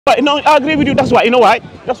But no, I agree with you. That's why, you know why?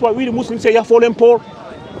 That's why we the Muslims say you're following Paul,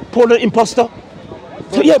 Paul an imposter.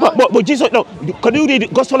 So, yeah, but Jesus, no, can you read the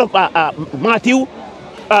Gospel of Matthew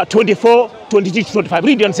 24, 23, 25?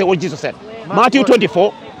 Read it and say what Jesus said. Matthew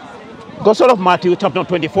 24, Gospel of Matthew, chapter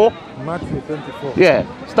 24. Matthew 24.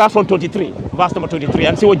 Yeah, start from 23, verse number 23,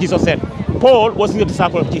 and see what Jesus said. Paul wasn't a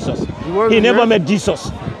disciple of Jesus. He never met Jesus.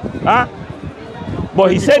 Huh? But 24.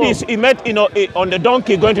 He said he met, on the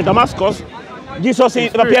donkey going to Damascus. Jesus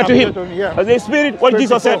appeared to him. As the Spirit, what 24,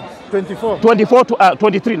 Jesus said? 24 to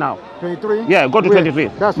 23 now. 23? Yeah, go to 23.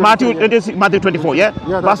 That's Matthew 23, Matthew 24, yeah?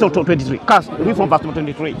 Verse 23. Cast, read from verse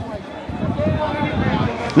 23.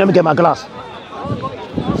 Let me get my glass.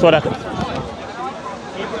 So that.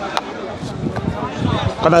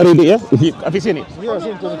 Can I read it, yeah? Have you seen it? Yes,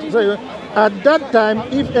 so, at that time,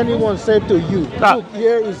 if anyone said to you, look,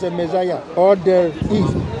 here is the Messiah, or there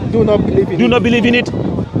is, do not believe in it. Do not believe in it.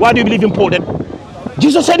 Why do you believe in Paul then?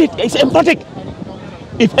 Jesus said it. It's emphatic.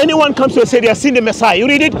 If anyone comes to say they have seen the Messiah, you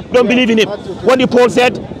read it, don't believe in him. What did Paul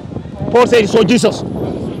said? Paul said he saw Jesus.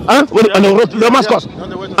 Huh? On the road to Damascus.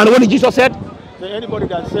 And what did Jesus said? Anybody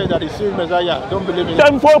that says that he's seen Messiah, don't believe in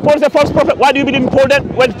him. Paul is the false prophet. Why do you believe in Paul then?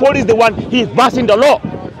 When Paul is the one, he is passing the law.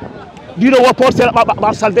 Do you know what Paul said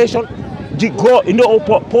about salvation? Paul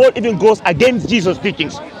even goes against Jesus'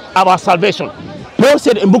 teachings about salvation. Paul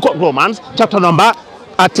said in book of Romans, chapter number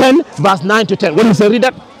 10, verse 9 to 10. When you say read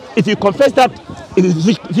that, if you confess that,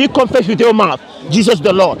 if you confess with your mouth, Jesus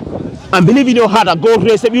the Lord, and believe in your heart that God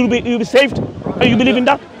raised him, you'll be saved. And you believe in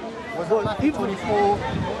that?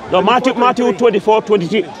 No, Matthew 24,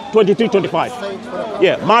 23, 25.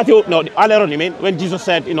 Yeah, Matthew, no, earlier on, you mean, when Jesus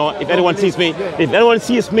said, if anyone sees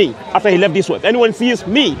me, after he left this world, if anyone sees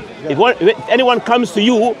me, if anyone comes to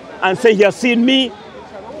you and say he has seen me,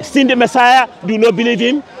 seen the Messiah, do not believe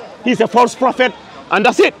him, he's a false prophet, and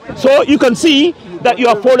that's it. So you can see that you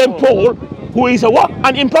are following Paul, who is a what?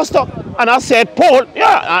 An impostor. And I said, Paul,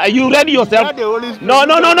 yeah, you ready yourself? No.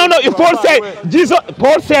 Paul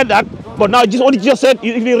said that, but now what Jesus said,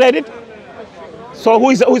 you read it? So who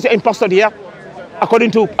is the impostor here?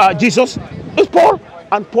 According to Jesus, it's Paul.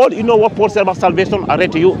 And Paul, you know what Paul said about salvation? I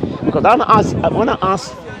read to you. Because I want to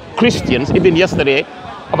ask Christians, even yesterday,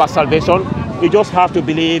 about salvation. You just have to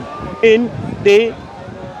believe in the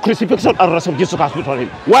crucifixion and resurrection of Jesus Christ for him.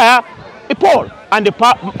 Where? Paul. And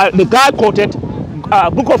the guy quoted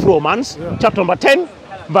book of Romans, chapter number 10,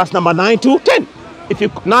 verse number 9 to 10. If you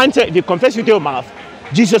confess with your mouth,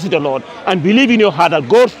 Jesus is the Lord, and believe in your heart that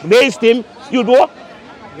God raised him, you'll do what?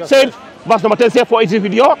 Say, verse number 10 says, for it is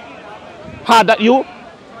with your heart that you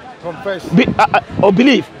confess or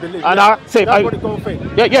believe. And I say, that's what you confess.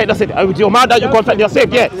 Yeah, that's it. With your mouth that you confess, you're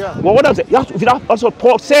saved. Yeah. Well, what else? That's also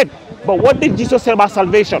Paul said. But what did Jesus say about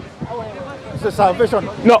salvation? It's a salvation.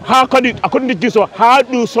 No, according to Jesus, how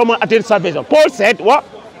do someone attain salvation? Paul said what?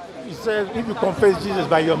 He says, if you confess Jesus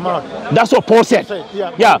by your mouth. That's what Paul said.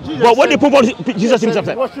 Yeah. But what did Jesus himself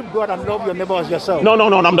said? Worship God and love your neighbor as yourself. No.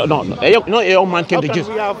 A young man came to Jesus.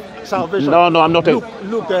 We have salvation. No, I'm not. Luke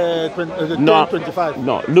 10:25.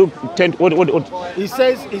 No, Luke 10. What? He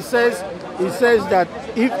says that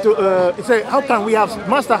he says, how can we have,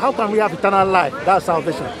 Master? How can we have eternal life? That's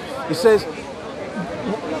salvation. He says,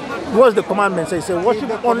 what's the commandment? He says, worship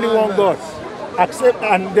only one God. Accept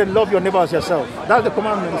and then love your neighbor as yourself. That's the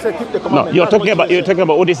commandment. He said, keep the commandment. No, you're talking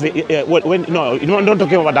about what is the no, you're not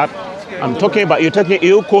talking about that. I'm talking about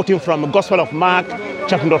you're quoting from the Gospel of Mark,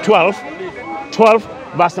 chapter 12,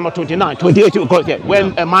 verse number 29, 28.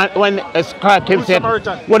 When a scribe came and said,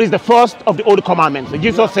 what is the first of the old commandments? So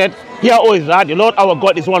Jesus said, here, O Israel, the Lord our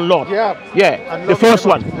God is one Lord. Yeah. The first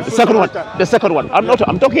one, the second one.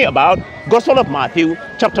 I'm talking about Gospel of Matthew,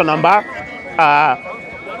 chapter number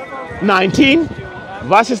 19,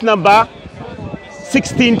 verses number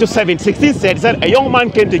 16 to 17. 16 said, a young man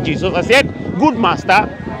came to Jesus and said, good master,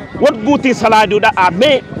 what good things shall I do that I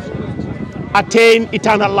may attain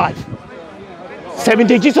eternal life?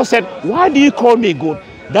 17, Jesus said, why do you call me good?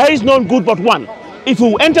 There is none good but one. If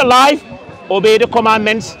you enter life, obey the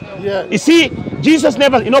commandments. You see, Jesus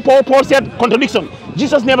never, Paul said contradiction.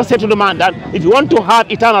 Jesus never said to the man that if you want to have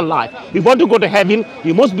eternal life, if you want to go to heaven,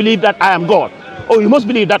 you must believe that I am God. Or you must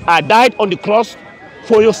believe that I died on the cross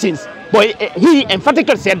for your sins. But he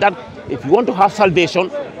emphatically said that if you want to have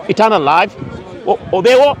salvation, eternal life,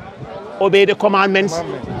 obey what? Obey the commandments.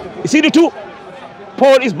 You see the two?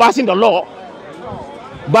 Paul is passing the law,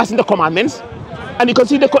 passing the commandments, and you can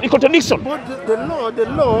see the contradiction. But the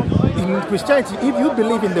law in Christianity, if you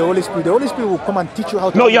believe in the Holy Spirit will come and teach you how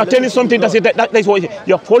to. No, you're telling something that's what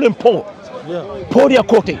you're following Paul. Paul you're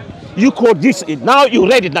quoting. You quote this. Now you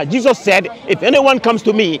read it. Now Jesus said, if anyone comes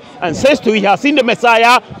to me and says to you, he has seen the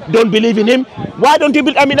Messiah, don't believe in him. Why don't you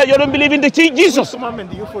believe? I mean, you don't believe in the Jesus. Which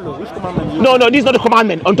commandment do you follow? Which commandment do you No, this is not the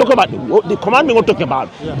commandment. I'm talking about the commandment we're talking about.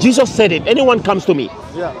 Yeah. Jesus said, if anyone comes to me,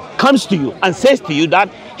 comes to you and says to you that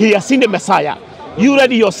he has seen the Messiah, you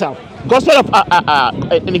read it yourself. In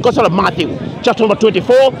the Gospel of Matthew, chapter number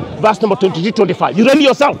 24, verse number 23, 25. You read it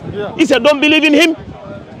yourself. Yeah. He said, don't believe in him.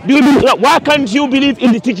 Why can't you believe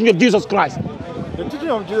in the teaching of Jesus Christ? The teaching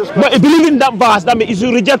of Jesus Christ. But if you believe in that verse, that means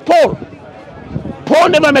you reject Paul. Paul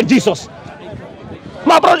never met Jesus.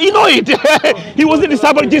 My brother, you know it. He was the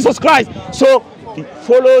disciple of Jesus Christ. So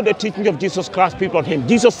follow the teaching of Jesus Christ, people on him.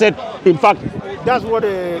 Jesus said, in fact, that's what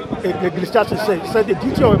Ecclesiastes said. He said the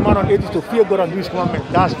duty of a man on earth is to fear God and do his commandment.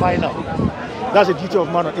 That's final. That's the duty of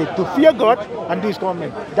man on earth. To fear God and do his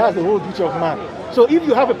commandment. That's the whole duty of man. So if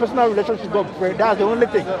you have a personal relationship with God, that's the only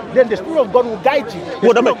thing. Then the Spirit of God will guide you.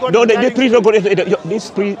 This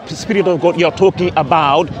Spirit of God you're talking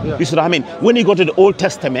about, you see what I mean? When you go to the Old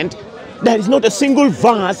Testament, there is not a single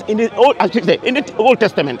verse in the Old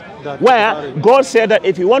Testament where God said that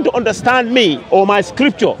if you want to understand me or my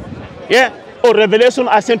scripture, or revelation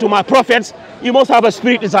I sent to my prophets, you must have a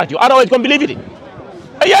spirit inside you. Otherwise, you can't believe it.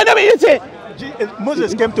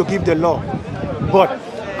 Moses came to give the law, but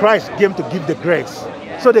Christ came to give the grace.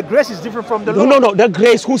 So the grace is different from the law. No. The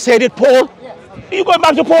grace, who said it? Paul? You going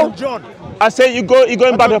back to Paul? John. I say you're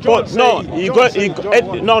going back to Paul. No,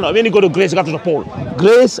 no. When you go to grace, you go to Paul.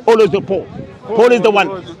 Grace always to Paul. Paul is the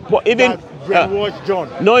one. Even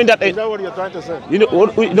John. Knowing that. Is that what you're trying to say? You know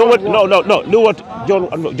what? No. Know what? John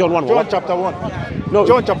 1. John chapter 1. No.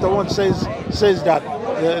 John chapter 1 says that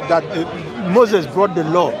Moses brought the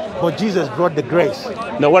law, but Jesus brought the grace.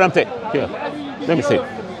 No, what I'm saying here. Let me say.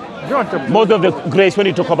 Most of the grace when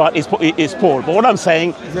you talk about is Paul. But what I'm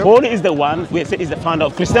saying, Paul is the one we say is the founder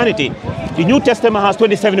of Christianity. The New Testament has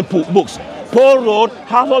 27 books. Paul wrote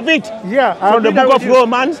half of it. Yeah. From the book of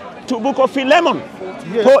Romans to book of Philemon.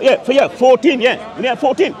 Yeah. 14.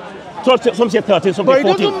 14. So some say 13, some say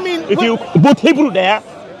 14. If you put Hebrew there,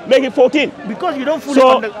 make it 14. Because you don't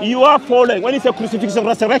fully you are following. When it's a crucifixion and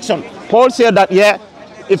resurrection, Paul said that,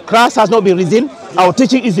 if Christ has not been risen, our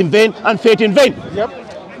teaching is in vain and faith in vain. Yep.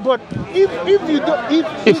 But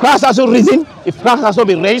if Christ has not risen, if Christ has not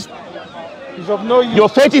been raised, it's of no use. Your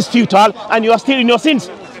faith is futile and you are still in your sins.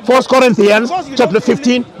 1 Corinthians chapter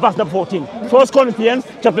 15, verse number 14. 1 Corinthians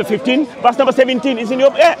chapter 15, verse number 17 is in your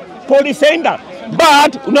Paul is saying that.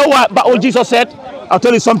 But you know what? But what Jesus said, I'll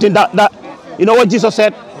tell you something that you know what Jesus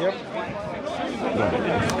said? Yep.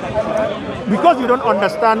 Because you don't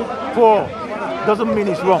understand Paul doesn't mean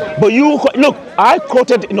it's wrong. But you look, I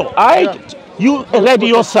quoted, you read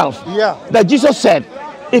yourself that Jesus said,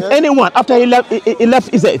 if anyone, after he left,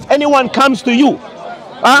 he said, if anyone comes to you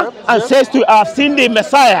and says to you, I've seen the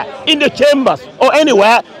Messiah in the chambers or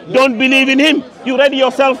anywhere, don't believe in him. You read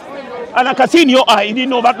yourself, and I can see in your eye, you didn't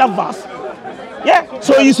know about that verse.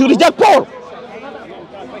 So you should reject Paul.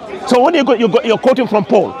 So when you're quoting from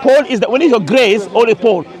Paul. Paul is that when it's your grace, only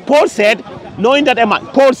Paul. Paul said, knowing that a man,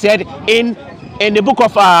 Paul said in the book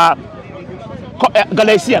of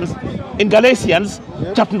Galatians,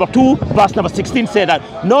 chapter number 2, verse number 16, said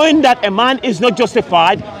that knowing that a man is not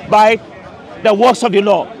justified by the works of the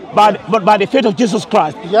law, but by the faith of Jesus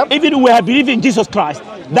Christ. Even we have believed in Jesus Christ,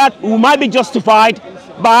 that we might be justified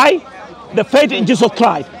by the faith in Jesus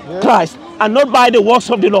Christ, and not by the works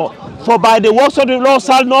of the law. For by the works of the law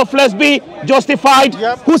shall no flesh be justified.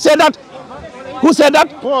 Who said that? Who said that?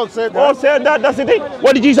 Paul said that. Paul said that. That's the thing.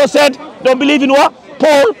 What did Jesus said? Don't believe in what?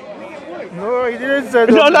 Paul. No, he didn't say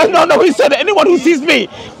that. No. He said anyone who sees me,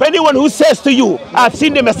 anyone who says to you, I've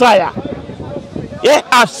seen the Messiah.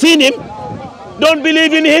 I've seen him. Don't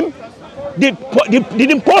believe in him.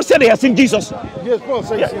 Didn't Paul say he has seen Jesus? Yes, Paul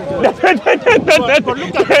said he has seen Jesus. But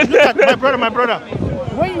look at my brother.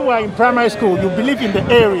 When you are in primary school, you believe in the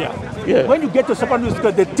area. When you get to secondary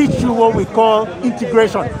school, they teach you what we call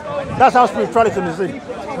integration. That's how spiritualism is in.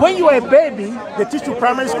 When you are a baby, they teach you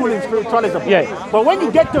primary school in spiritualism. But when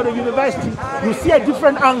you get to the university, you see a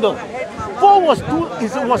different angle. Paul was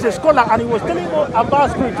a scholar, and he was telling you about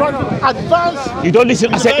spirituality, advanced. You don't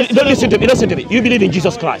listen. I said, don't listen to me. Listen to me. You believe in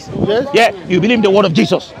Jesus Christ. Yes. You believe in the word of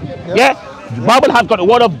Jesus. The Bible has got the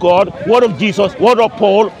word of God, word of Jesus, word of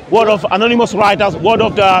Paul, word of anonymous writers, word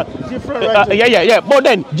of the different writers. But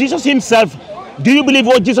then Jesus himself, do you believe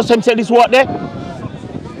what Jesus himself is what there?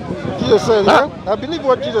 Jesus said, I believe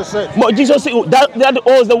what Jesus said. But Jesus said that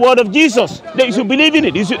was the word of Jesus. You should believe in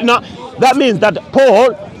it. You should not. That means that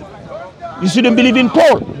Paul, you shouldn't believe in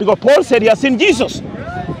Paul, because Paul said he has seen Jesus.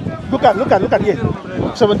 Look at here.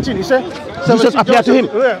 17. He said, Jesus appeared to him.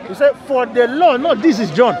 He said, for the law, no, this is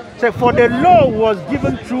John. He said, for the law was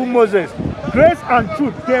given through Moses. Grace and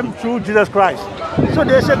truth came through Jesus Christ. So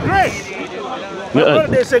there's a grace.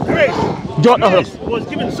 There's a grace. Grace was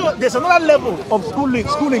given. So there's another level of schooling.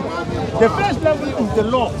 The first level is the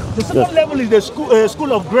law. The second level is the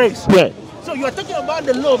school of grace. Yeah. So you are talking about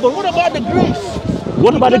the law, but what about the grace?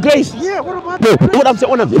 What about the grace? Yeah, what about the grace? What I'm saying,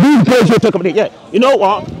 one of the grace you talk about. Yeah. You know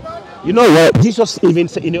what? Jesus even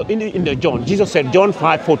said, in the John, Jesus said, John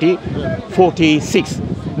 5:46,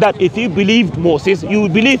 that if you believed Moses, you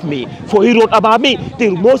would believe me, for he wrote about me.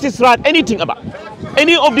 Did Moses write anything about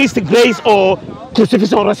any of these, the grace or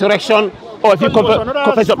crucifixion or resurrection? Or if you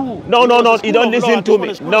confess, no, you don't listen to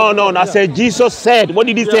me. No, I said Jesus said. What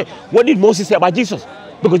did he say? What did Moses say about Jesus?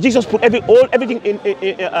 Because Jesus put everything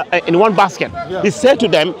in one basket. Yeah. He said to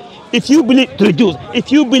them, if you believe, to the Jews,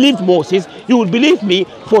 if you believed Moses, you would believe me,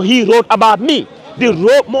 for he wrote about me.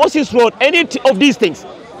 Moses wrote any of these things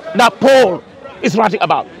that Paul is writing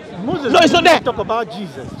about. Moses, no, it's not there. Talk about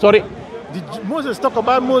Jesus. Sorry. Did Moses talk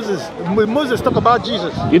about Moses? Moses talk about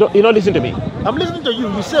Jesus. You don't listen to me. I'm listening to you.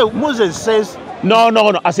 You say Moses says. No.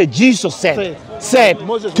 I said Jesus said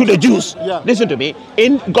Moses to the Jews. Yeah. Listen to me.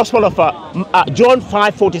 In Gospel of John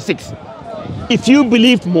 5:46. If you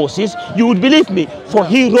believed Moses, you would believe me, for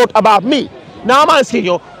he wrote about me. Now I'm asking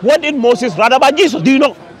you, what did Moses write about Jesus? Do you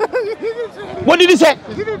know? What did he say?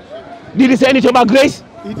 Did he say anything about grace?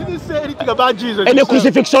 He didn't say anything about Jesus. Any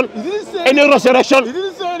crucifixion? He didn't say any resurrection? He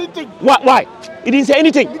didn't say anything. Why? He didn't say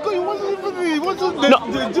anything. Because he wasn't the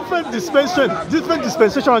different dispensation,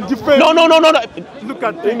 and different. No. Look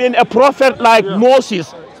at. I mean, a prophet like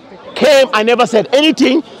Moses came and never said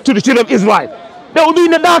anything to the children of Israel. They would be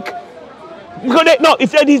in the dark. Because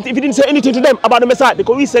if he didn't say anything to them about the Messiah,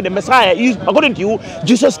 because we said the Messiah, according to you,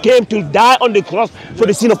 Jesus came to die on the cross for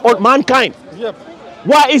the sin of all mankind. Yep.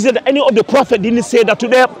 Why is it that any of the prophets didn't say that to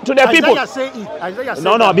their people? Isaiah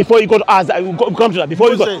No. Before you go to Isaiah, come to that. Before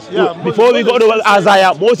we go to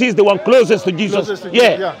Isaiah, Moses is the one closest to Jesus.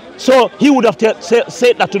 Yeah. So he would have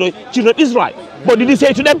said that to the children of Israel. But did he say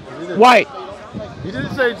it to them? Why? He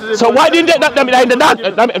didn't say it to them. So why didn't they in the dark?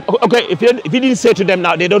 Okay, if he didn't say to them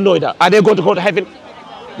now, they don't know that. Are they going to go to heaven?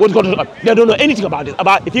 They don't know anything about it.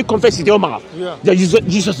 About if you confess with your mouth that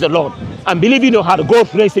Jesus is the Lord and believe you know how to go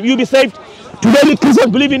raise him, you'll be saved. Today the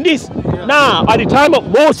Christians believe in this. Now, at the time of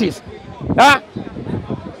Moses,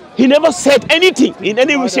 he never said anything in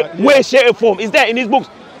any way, shape, or form. Is there in his books?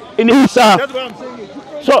 In his That's what I'm saying.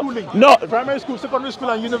 Schooling. No. Primary school, secondary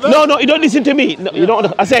school, and university. No, you don't listen to me. No, you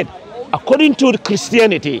don't. I said, according to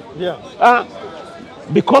Christianity,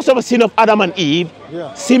 because of the sin of Adam and Eve,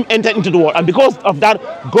 sin entered into the world, and because of that,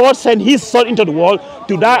 God sent His Son into the world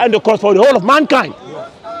to die on the cross for the whole of mankind.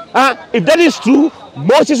 If that is true,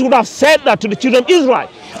 Moses would have said that to the children of Israel,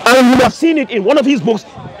 and we would have seen it in one of his books.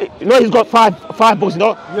 You know, he's got five books. You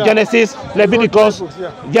know, Genesis, Leviticus,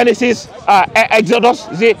 Genesis, Exodus,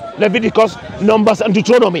 Leviticus, Numbers, and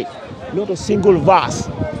Deuteronomy. Not a single verse.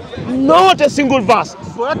 Not a single verse.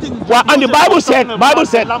 And the Bible said,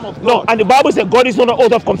 no, and the Bible said God is not an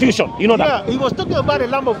author of confusion. You know that? Yeah, he was talking about the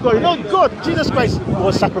Lamb of God. You know, God, Jesus Christ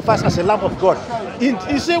was sacrificed as a Lamb of God.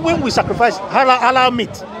 He said when we sacrifice halal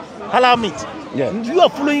meat. Yeah. You are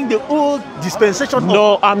following the old dispensation.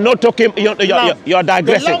 No, I'm not talking. You're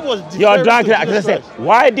digressing. You're digressing.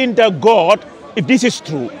 Why didn't God, if this is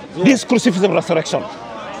true, this crucifixion resurrection,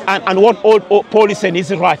 and what old Paul is saying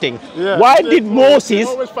is writing, why did Moses,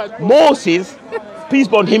 peace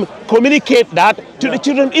be on him, communicate that to the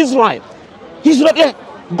children of Israel? He's not there.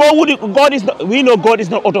 God is not. We know God is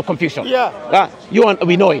not out of confusion.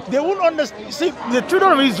 We know it. They won't understand. See, the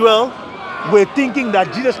children of Israel were thinking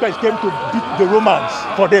that Jesus Christ came to beat the Romans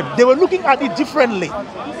for them. They were looking at it differently.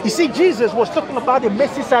 You see, Jesus was talking about the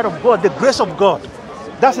mercy side of God, the grace of God.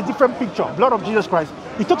 That's a different picture. Blood of Jesus Christ.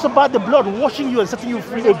 He talks about the blood washing you and setting you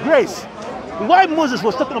free, the grace. While Moses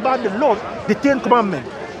was talking about the law, the 10 Commandments,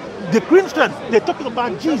 the Christians, they're talking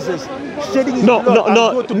about Jesus shedding his blood.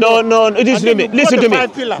 No.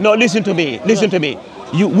 Listen to me.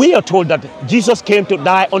 We are told that Jesus came to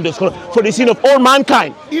die on the cross for the sin of all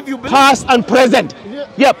mankind, past and present.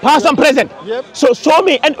 Past and present. So show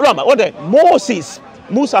me, and remember,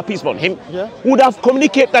 Musa, peace upon him, would have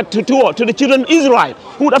communicated that to the children of Israel,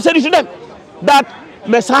 who would have said it to them, that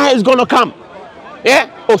Messiah is going to come.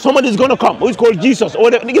 Yeah? Or somebody is going to come who is called Jesus. Or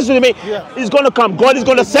listen to me. Yeah. He's going to come. God is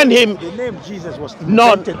going to send him. The name Jesus was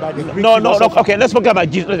No, invented by the Greek no. philosopher. Okay, let's forget about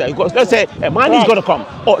Jesus. Let's say a man is going to come,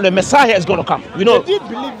 or the Messiah is going to come. You know. They did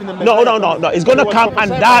believe in the No. Messiah. He's going to It was come and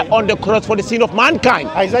prophesied die by him. on the cross for the sin of mankind.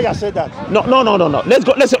 Isaiah said that. No. Let's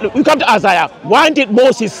go. We come to Isaiah. Why did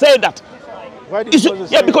Moses say that? Why did You should-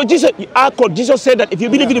 Moses yeah, say because Jesus said that if you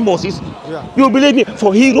believe in Moses, Yeah. you believe me,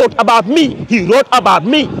 for he wrote about me. He wrote about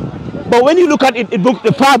me. But when you look at it in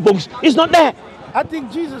the five books, it's not there. I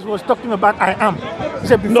think Jesus was talking about I am. He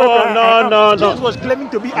said before No, I am. no. Jesus was claiming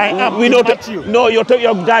to be I am. We in know Matthew. no, you're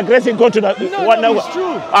digressing. Going to the No, it's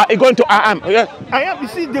true. Going to I am. Yeah. I am. You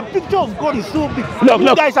see, the picture of God is so big. Look,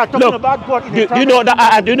 you guys are talking about God in do a you know that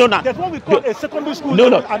I am? Do you know that? That's what we call a secondary school. No.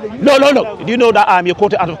 level and a university level. Do you know that I am? You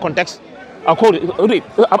quote it out of context. I'll quote it.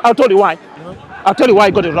 I'll tell you why. I'll tell you why I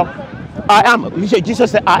got it wrong. I am. You say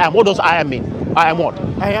Jesus said I am. What does I am mean? I am what?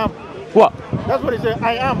 I am. What? That's what he said.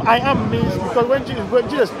 I am. I am means because when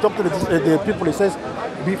Jesus talked to the people, he says,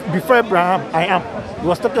 before Abraham, I am. He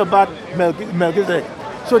was talking about Melchizedek.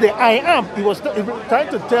 So the I am, he was trying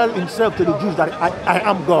to tell himself to the Jews that I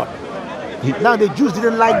am God. Now the Jews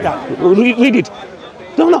didn't like that. Read it.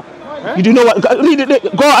 No. You do know what? Read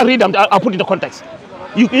it. Go and read them. I'll put it in the context.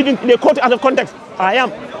 They quote it out of context. I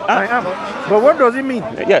am. I am. But what does it mean?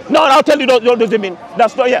 Yeah. No, I'll tell you what does it mean.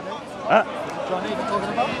 That's not yeah.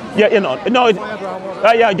 Yeah, no.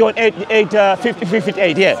 Yeah, John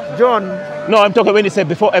 58. Yeah. John. No, I'm talking when he said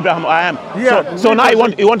before Abraham, I am. Yeah. So now you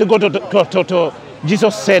want to go to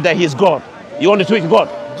Jesus said that he's God. You want to twist God?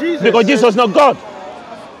 Because Jesus is not God.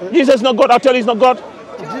 Jesus is not God. I'll tell you, he's not God.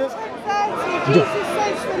 Jesus says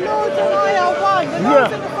the Lord and I are one. The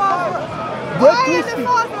Lord and the Father. I and the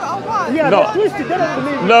Father are one. Yeah, No. they're twisted. They don't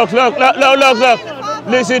believe it. Look.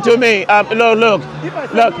 Listen to me. Look.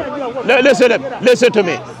 Listen to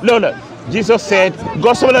me. Look. Jesus said,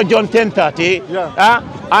 Gospel of John 10:30. Yeah.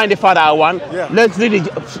 I and the Father are one. Yeah. Let's read it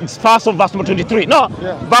first from verse number 23. No,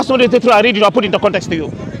 Yeah. verse number 23. I read it. I'll put it in the context to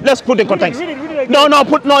you. Let's put the context. Read it again. No.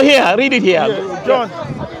 Put no here. Read it here. Yeah, John.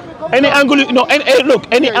 Any angle,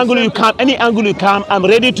 any angle you come, I'm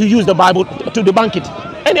ready to use the Bible to debunk it.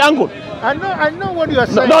 Any angle. I know what you are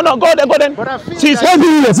saying. No, go then. But I feel She's that-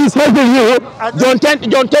 helping you. I John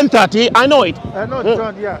 10:30. I know it. I know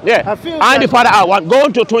John, yeah. Yeah. I feel And the that- Father are one. Go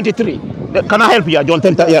on to 23. Can I help you? John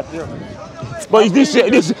 10:30. Yeah. But is this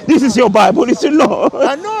is your Bible? It's no.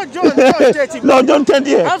 I know John 30. No, John 10.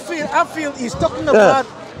 Yeah. I feel he's talking about.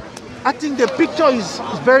 I think the picture is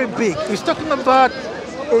very big. He's talking about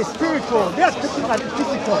a spiritual. They are talking about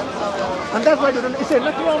physical, and that's why they don't. It's a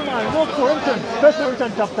natural man. No Corinthians. 1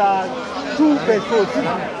 Corinthians chapter 2 verse 14.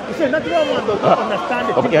 It's a natural man does not understand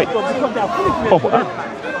the Okay. physical because they are foolishness. to them.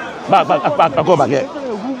 Back. Go back. Yeah. A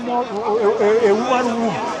woman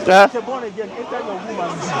womb. Yeah. It's a born again. Enter your womb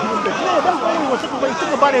and be given birth. No, that's what he was talking about. He's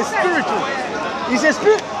talking about a spiritual. It's a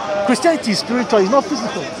spirit. Christianity is spiritual. It's not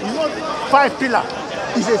physical. It's not 5 pillars.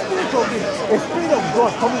 It's a spiritual being. A spirit of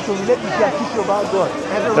God coming to relate with you and teach you about God.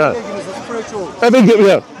 Every religion is a spiritual. God,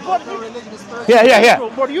 Yeah.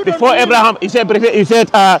 but you don't Before believe- Abraham, he said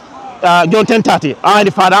John 10:30. I and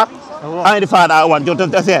the Father are one. John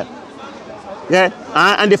 10:30. Yeah.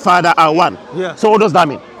 I and the Father are one. Yeah. So what does that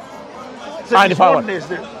mean? So and the it's Father. oneness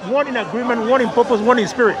there. One in agreement, one in purpose, one in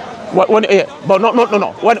spirit. But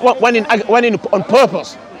no. One in on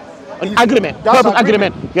purpose. An agreement. That's Purpose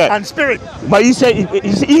agreement. Yeah. And spirit. But you say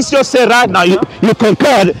he's just said right now. You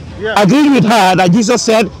concurred, Yeah. agreed with her that Jesus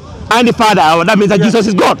said, "And the Father." That means that Jesus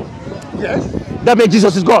is God. Yes. That means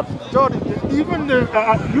Jesus is God. God, even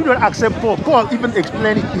you don't accept Paul. Paul even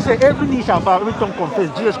explained it. He said, every knee shall bow, every tongue confess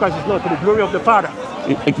Jesus Christ is Lord to the glory of the Father.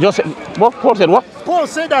 It just said, what? Paul said what? Paul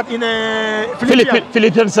said that in Philippians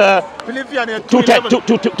Philippians 2:10.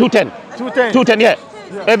 2:10. 2:10. Yeah.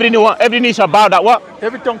 Every knee shall bow that what?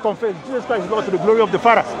 Every tongue confess Jesus Christ is Lord to the glory of the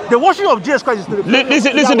Father. The worship of Jesus Christ is to the glory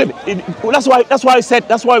Listen to me. That's why I said.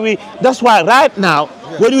 That's why right now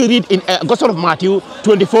when we read in Gospel of Matthew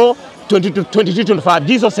 24, 22, 25,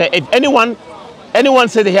 Jesus said, if anyone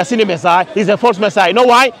says that he has seen a Messiah, he's a false Messiah. You know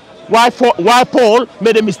why? Why Paul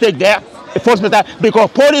made a mistake there? A false Messiah, because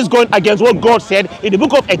Paul is going against what God said in the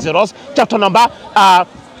book of Exodus, chapter number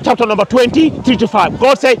 20, 3-5.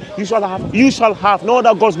 God said, you shall have no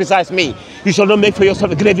other gods besides me. You shall not make for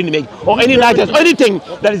yourself a graven image or any likeness, anything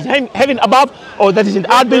that is in heaven above, or that is in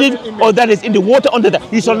the earth beneath, or that is in the water under them.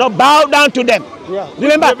 You shall not bow down to them. Yeah.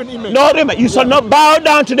 Remember, you shall not bow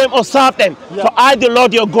down to them or serve them. Yeah. For I, the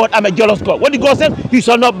Lord your God, am a jealous God. What did God say? You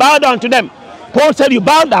shall not bow down to them. Paul said you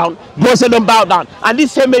bow down, God said don't bow down. And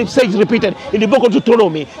this same message is repeated in the book of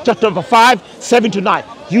Deuteronomy, chapter number 5, 7-9.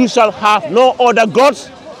 You shall have no other gods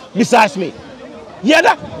besides me. Hear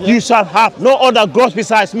that? You shall have no other gods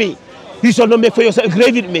besides me. You shall not make for yourself a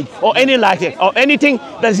graven image or any like it, or anything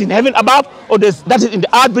that is in heaven above, or that is in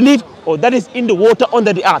the earth beneath, or that is in the water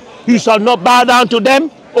under the earth. You shall not bow down to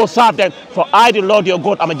them or serve them, for I, the Lord your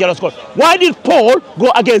God, am a jealous God. Why did Paul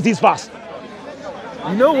go against this verse?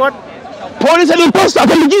 You know what? Paul is an impostor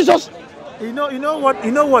from Jesus. You know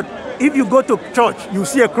what? If you go to church, you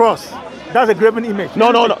see a cross. That's a graven image.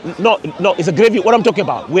 No. It's a graven. What I'm talking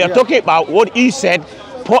about. We are talking about what he said.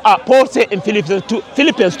 Paul said in Philippians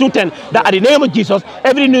 2:10 that at the name of Jesus,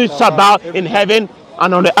 every knee shall bow in heaven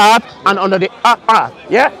and on the earth and under the earth.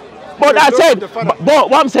 Yeah. But I said, but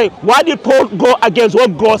what I'm saying, why did Paul go against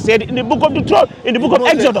what God said in the book of in the book of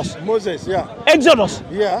Exodus? Moses, yeah. Exodus.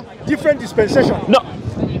 Yeah. Different dispensation. No.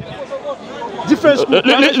 Different school.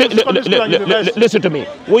 Listen to me.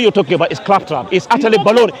 What you're talking about is claptrap. It's actually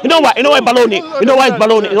baloney. You know why? You know why baloney? You know why it's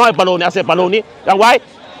baloney? You know why baloney? I said baloney. And why?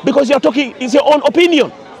 Because you're talking. It's your own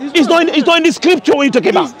opinion. It's not in the scripture. What you're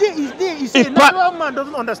talking about? It's a natural man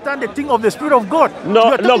doesn't understand the thing of the Spirit of God.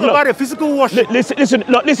 You're talking about a physical worship.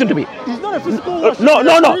 Listen to me. It's not a physical worship. No.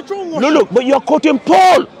 Look, but you're quoting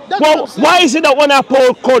Paul. Well, why is it that when I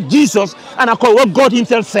Paul quote Jesus and I quote what God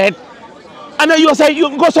himself said, and then you say you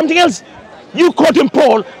got something else? You quoting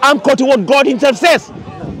Paul, I'm quoting what God himself says.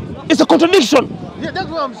 It's a contradiction. Yeah, that's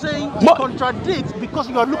what I'm saying. It contradicts because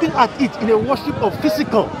you are looking at it in a worship of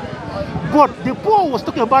physical. But the Paul was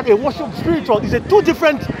talking about a worship of spiritual. It's a two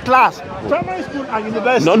different class, primary school and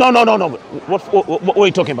university. No. What are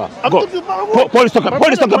you talking about? Talking about Paul is talking about what?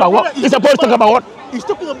 Paul is talking about what? He's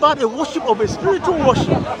talking about a worship of a spiritual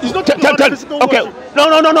worship. He's not talking about physical worship. No.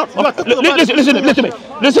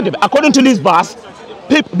 Listen to me. According to this verse,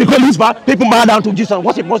 people bow down to Jesus and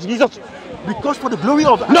worship Jesus. Because for the glory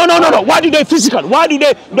of No. Why do they physical? Why do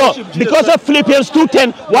they because of Philippians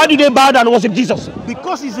 2:10? Why do they bow down and worship Jesus?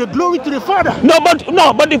 Because it's a glory to the Father.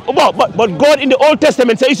 But God in the Old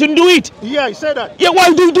Testament said you shouldn't do it. Yeah, he said that. Yeah,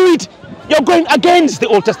 why do you do it? You're going against the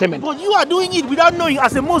Old Testament. But you are doing it without knowing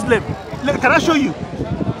as a Muslim. Can I show you?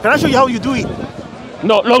 Can I show you how you do it?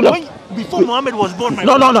 No. Before Muhammad was born,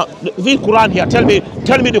 No. Read Quran here. Tell me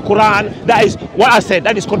the Quran that is what I said.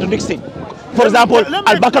 That is contradicting. For example,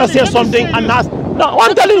 Al-Baqarah says something and Nas. No,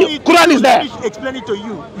 I'm telling you, Quran is there. Let me explain it to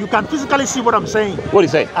you. You can physically see what I'm saying. What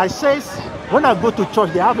is it? I says when I go to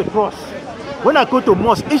church, they have a cross. When I go to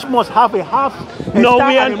mosque, each mosque have a half. No,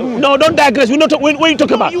 don't digress. What are you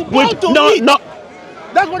talking about? No.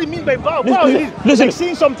 That's what it means by bow. Listen, like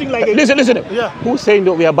seeing something like a... Listen. Yeah. Who's saying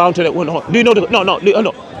that we are bound to that? Do you know? No.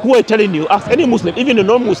 Who are telling you? Ask any Muslim, even the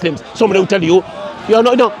non-Muslims. Somebody will tell you. You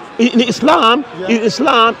know, in Islam,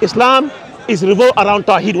 Islam is revolved around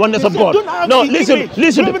Tawheed, oneness of God. No, listen to me.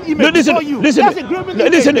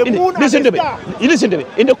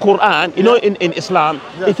 In the Quran, you know, in Islam,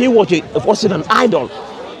 if you worship an idol,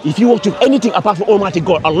 if you worship anything apart from Almighty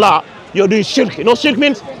God, Allah, you're doing shirk. You know, shirk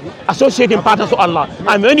means associating partners to Allah.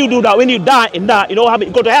 And when you do that, when you die in that, you know what happens?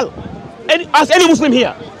 You go to hell. Ask any Muslim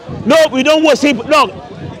here. No, we don't worship. No,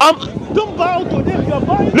 don't bow to them. You are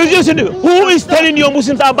bowing. Listen to me. Who is telling you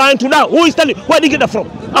Muslims are buying to that? Who is telling you? Where did you get that from?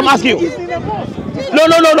 I'm asking you.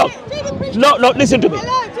 No. Listen to me.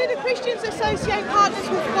 Hello, do the Christians associate partners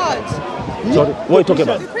with gods? Sorry, what are you talking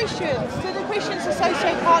about? Do the Christians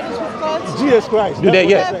associate partners with gods? Jesus Christ. Do they?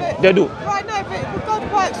 Yes, they do. Right, no, but God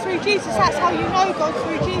works through Jesus. That's how you know God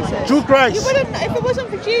through Jesus. Through Christ. You wouldn't, if it wasn't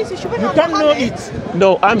for Jesus, you wouldn't. You can't know it.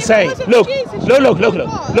 No, I'm saying, look. What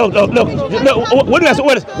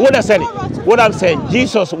I'm saying. What I'm saying.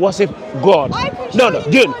 Jesus worshiped God. No.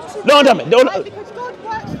 Because God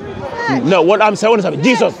works through the flesh. No, what I'm saying.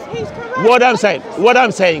 Jesus. What I'm saying.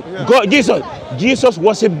 God. Jesus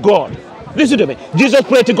worshiped God. Listen to me. Jesus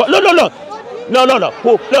prayed to God. No.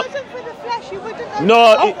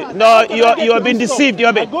 No, you have been deceived.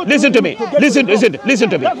 Listen to me. Listen to me.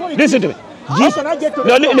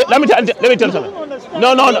 Let me tell you something.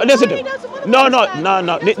 No. Listen to me. No.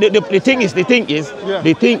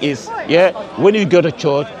 The thing is, yeah. When you go to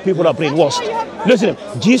church, people are brainwashed. Listen,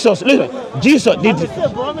 Jesus did.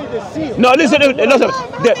 No, listen to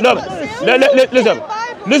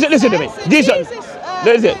me.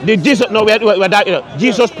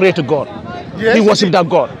 Jesus prayed to God. Yes, he worshipped that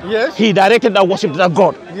God. Yes. He directed that worship to that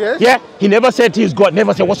God. Yes. Yeah. He never said he is God.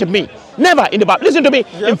 Never said worship me. Never in the Bible. Listen to me.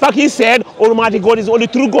 Yes. In fact, he said Almighty God is only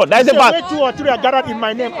true God. That is a verse. Where 2 or 3 are gathered in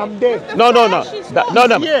my name, I'm there. No.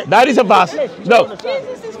 That is a verse. No.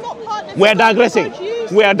 We're digressing.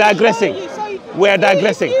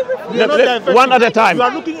 One at a time. You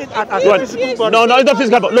are looking at the physical body. No, it's not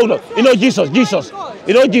physical. But look. You know Jesus.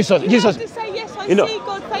 You know Jesus. You know.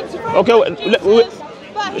 Okay.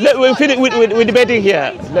 We'll finish. We're debating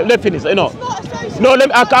here. Let's finish. You know. Yes. No,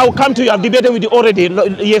 I'll come to you. I've debated with you already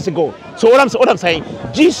years ago. So what I'm saying,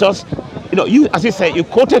 Jesus, you as you say, you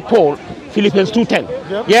quoted Paul, Philippians 2:10.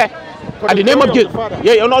 Yep. Yeah. At the name of Jesus,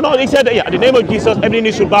 he said, at the name of Jesus, every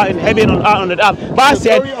knee should bow in heaven, on the earth. But I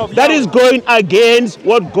said that is going against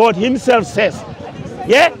what God Himself says.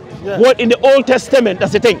 Yeah. What in the Old Testament?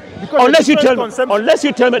 That's the thing. Unless you tell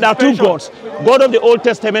me there are two gods, God of the Old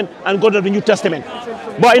Testament and God of the New Testament.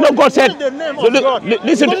 But God said,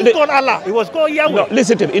 listen to me. It was called Allah. It was called Yahweh. No,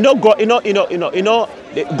 listen to me.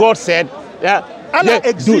 God said, Allah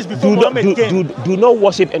exists before Muhammad came. Do not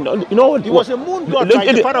worship. And He was a moon god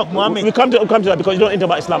like the father of Muhammad. We come to that because you don't enter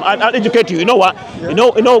about Islam. I'll educate you. You know what?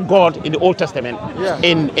 Yeah. God in the Old Testament,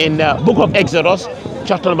 in book of Exodus,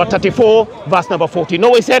 chapter number 34, verse number 40. You know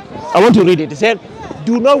what He said? I want to read it. He said,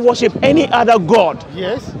 do not worship any other god.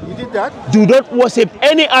 Yes, He did that. Do not worship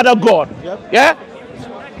any other god. Yep. Yeah?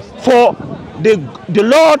 For the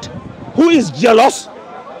Lord who is jealous,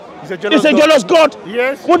 He's a jealous God.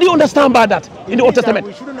 Yes. What do you understand by that in the Old Testament?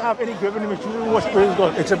 We shouldn't have any graven image. We shouldn't worship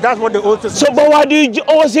God. Except that's what the Old Testament. So, but why do you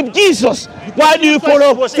worship Jesus? Why do you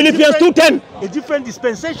follow Philippians 2:10? A different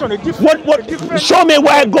dispensation. A different. Show me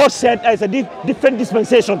where God said it's a different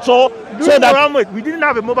dispensation. So that Muhammad, we didn't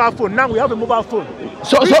have a mobile phone. Now we have a mobile phone.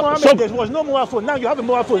 There was no mobile phone. Now you have a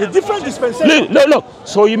mobile phone. A different dispensation. Look.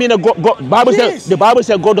 So you mean Bible says the Bible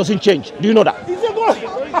says God doesn't change? Do you know that?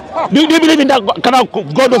 Do you believe in that?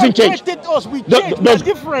 God doesn't change? Us, we change. We're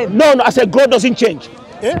different. No, I said God doesn't change.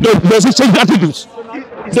 Does He change attributes?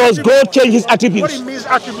 Does God change His attributes? What it means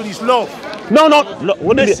attribute is love. No.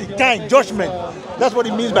 What is mercy, kind, judgment. That's what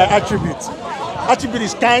it means by attributes. Attribute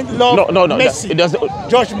is kind, love, mercy,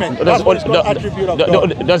 judgment. That's what the attribute of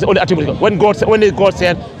God. That's the only attribute of God. When God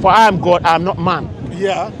said, "For I am God, I am not man."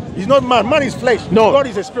 Yeah, He's not man. Man is flesh. No, God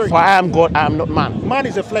is a spirit. For I am God, I am not man. Man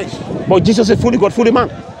is a flesh. But Jesus is fully God, fully man,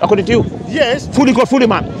 according to you. Yes. Fully God, fully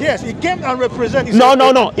man. Yes, He came and represented.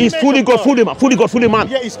 No. He's fully God, fully man. Fully God, fully man.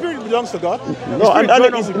 Yeah, His spirit belongs to God.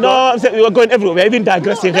 I'm saying we are going everywhere. We're even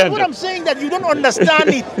digressing. That's what I'm saying. That you don't understand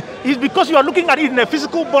it. It's because you are looking at it in a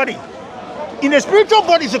physical body. In a spiritual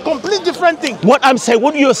body, it's a completely different thing. What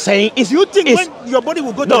you're saying is, you think when your body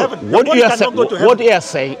will go to heaven, what you are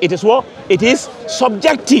saying, it is what? It is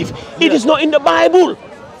subjective. It is not in the Bible.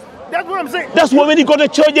 That's what I'm saying. That's what when you go to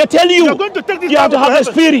church, they tell you. You're going to take this. You have to have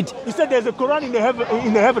the spirit. He said there's a Quran in the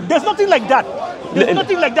heaven. There's nothing like that. There's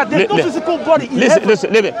nothing like that. There's no physical body in heaven.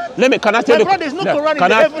 Listen, let me. Can I tell you? There's no Quran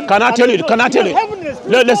in heaven. Can I tell you? Can I tell you?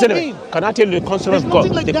 Listen, can I tell you the concept of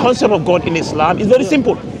God? The concept of God in Islam is very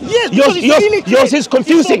simple. Yes, yours is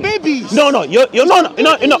confusing. Babies. No, you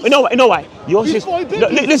know why? Yours is.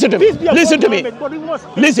 Listen to me. Listen to me.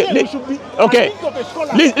 Listen. Okay.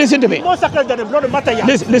 Listen to me. More sacred than the blood of Mataya.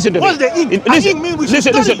 Listen to me. What's the ink?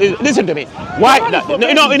 Listen to me. Why?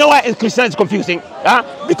 You know why Christian is confusing?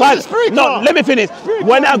 Because let me finish.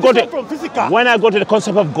 When I go to the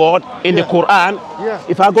concept of God in the Quran,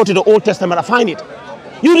 if I go to the Old Testament, I find it.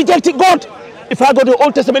 You rejected God. If I go to the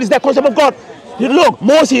Old Testament, it's the concept of God. Look,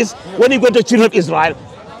 Moses, when he went to the children of Israel,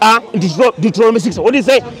 Deuteronomy 6, what did he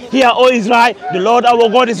say? Hear, O Israel, the Lord our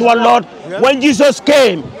God is one Lord. When Jesus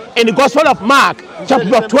came in the Gospel of Mark,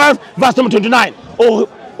 chapter 12, verse number 29, Hear,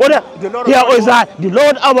 O Israel, the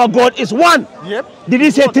Lord our God is one. Yep. Did he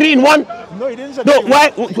say 3 in 1? No, he didn't say no.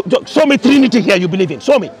 Why? Show me Trinity here you believe in.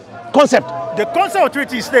 Show me. Concept. The concept of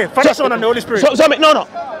Trinity is there. Father, Son, and the Holy Spirit. Show me. No.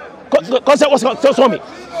 Concept was show me.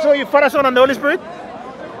 Show you Father, Son, and the Holy Spirit?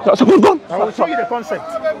 So go on. I will show you the concept.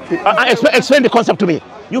 Explain the concept to me.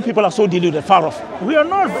 You people are so deluded, far off. We are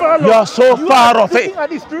not far off. You are so far off.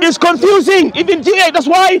 It's confusing. Even GA, that's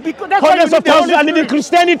why hundreds of thousands are living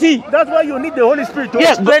Christianity. That's why you need the Holy Spirit to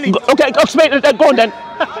explain it. Okay, explain it. Go on then.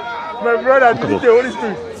 My brother, you need the Holy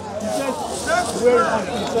Spirit.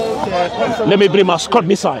 Let me bring my Scott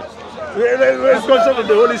missile. Where's the concept of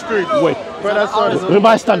the Holy Spirit? Wait.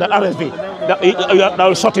 Revised standard RSV. That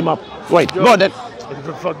will shut him up. Wait, go on then.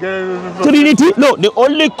 Trinity? No, the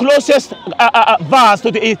only closest verse to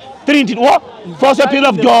the Trinity. What? First Epistle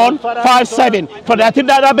of John 5:7. For there are three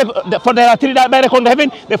that bear record in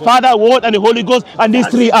heaven: the Father, Word, and the Holy Ghost, and these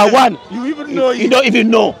three are one. You even know you don't even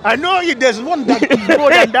know. I know it. There's one that is more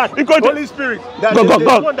than that. Holy Spirit.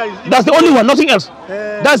 Go. That's the only one. Nothing else.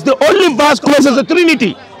 That's the only verse closest to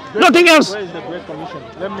Trinity. Nothing else. Where is the Great Commission?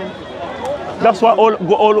 Let me. That's why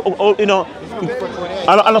all you know.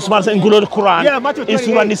 Allah subhanahu in the Quran. Yeah, Matthew 28. In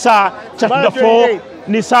Surah Nisa, chapter 4,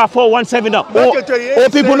 Nisa 4:17. All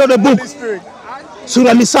people know the book.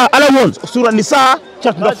 Surah Nisa, Allah wants. Surah Nisa,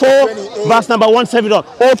 chapter 4, verse number 170.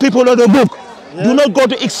 All people know the book. Yeah. Do not go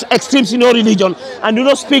to extremes in your religion, and do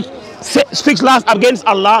not speak last against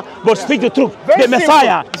Allah, but speak the truth. The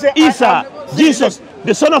Messiah, Isa, Jesus,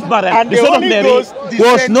 the son of Mary, and the son of Holy Mary, Ghost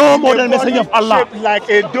was no in more a than a messenger of body Allah. shaped like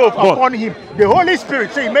a dove upon him. The Holy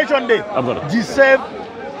Spirit, say, mention there,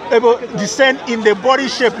 descend in the body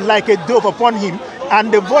shaped like a dove upon him,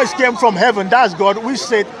 and the voice came from heaven, that's God, which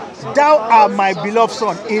said, thou art my beloved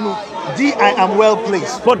son, in thee I am well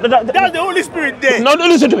pleased. But That's the Holy Spirit there. No,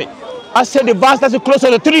 listen to me. I said the verse that's close to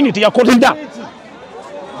the Trinity. You're quoting that.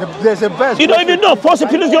 There's a verse. You don't even know. 1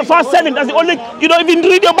 Ephesians 5:7. That's the only. You don't even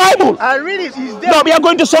read your Bible. I read it. It's there. No, we are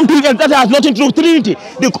going to something else that has nothing to do with Trinity.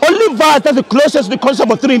 The only verse that's the closest to the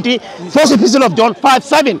concept of Trinity, 1 Ephesians of John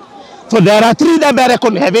 5:7. For there are three that bear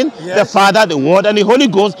record in heaven: the Father, the Word, and the Holy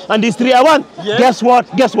Ghost, and these three are one. Yes. Guess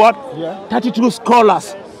what? Guess what? Yeah. 32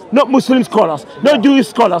 scholars. Not Muslim scholars, not Jewish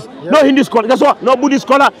scholars, not Hindu scholars. Guess what? No Buddhist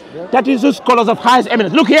scholar. 32 scholars of highest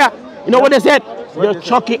eminence. Look here. You know what they said? They'll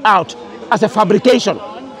chalk it out as a fabrication.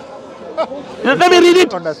 Let me read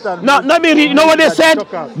it. No, let me read. You know what they said?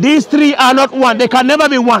 These three are not one. They can never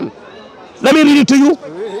be one. Let me read it to you.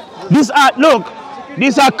 These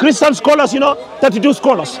are Christian scholars, 32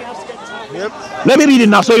 scholars. Yep. Let me read it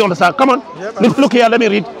now so you understand. Come on. Yep. Look here, let me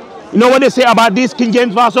read. You know what they say about this King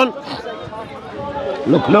James Version?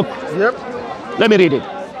 Look. Yep. Let me read it.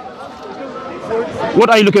 What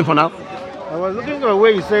are you looking for now? I was looking at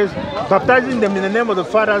where he says, baptizing them in the name of the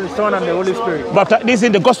Father, the Son, and the Holy Spirit. This is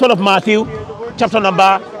in the Gospel of Matthew, chapter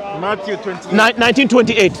number Matthew 28.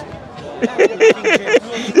 1928.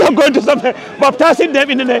 You're going to something, baptizing them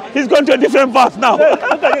in the name. He's going to a different verse now. Look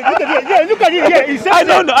at it. Look at it here. He says, I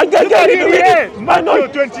don't know. I can't get it here. Matthew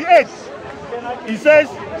 28.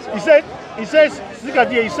 He says, look at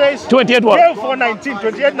here. He says, 28 what? Therefore 19,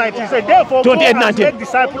 28, 19. He says, therefore, 28, go and make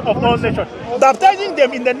disciples of all nations, baptizing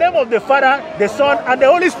them in the name of the Father, the Son, and the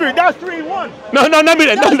Holy Spirit. That's 3 in 1. No, let me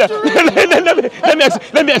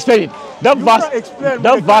explain it. That verse.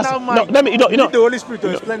 No, let me. The Holy Spirit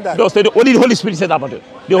to explain that. No, so only the Holy Spirit said about it.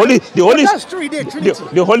 The Holy. That's Trinity.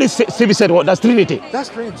 The Holy Spirit said what? That's Trinity. That's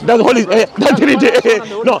Trinity. That's the Holy. That's Trinity.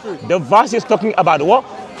 No, the verse is talking about what?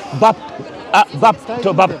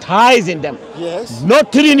 Baptizing them. Yes.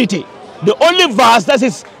 Not Trinity. The only verse that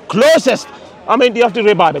is closest. I mean, you have to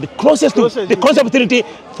read Bible. The closest to the concept of Trinity.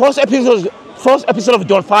 First episode of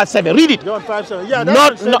John 5:7. Read it. John 5:7. Yeah,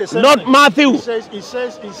 not Matthew. It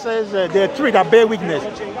says there are three that bear witness: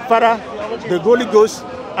 Father, the Holy Ghost,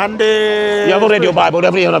 and the. You haven't read your Bible.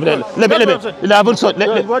 Let me.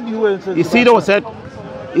 What do you say? You see what said?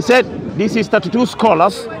 He said this is 32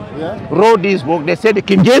 scholars wrote this book. They said the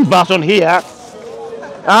King James Version here.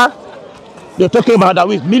 They're talking about that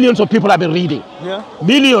with millions of people have been reading. Yeah.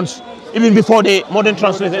 Millions, even before the modern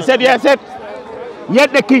translation. They said,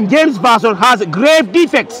 yet the King James Version has grave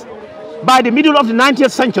defects. By the middle of the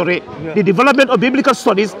 19th century, the development of biblical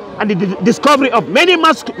studies and the discovery of many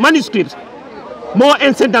manuscripts more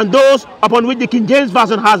ancient than those upon which the King James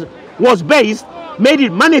Version was based made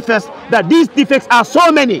it manifest that these defects are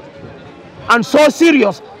so many and so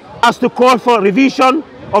serious as to call for revision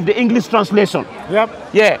of the English translation. Yep.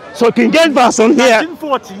 Yeah. So King James Version here.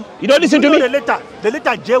 1940. You don't listen to me. The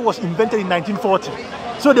letter J was invented in 1940.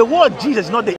 So the word Jesus is not the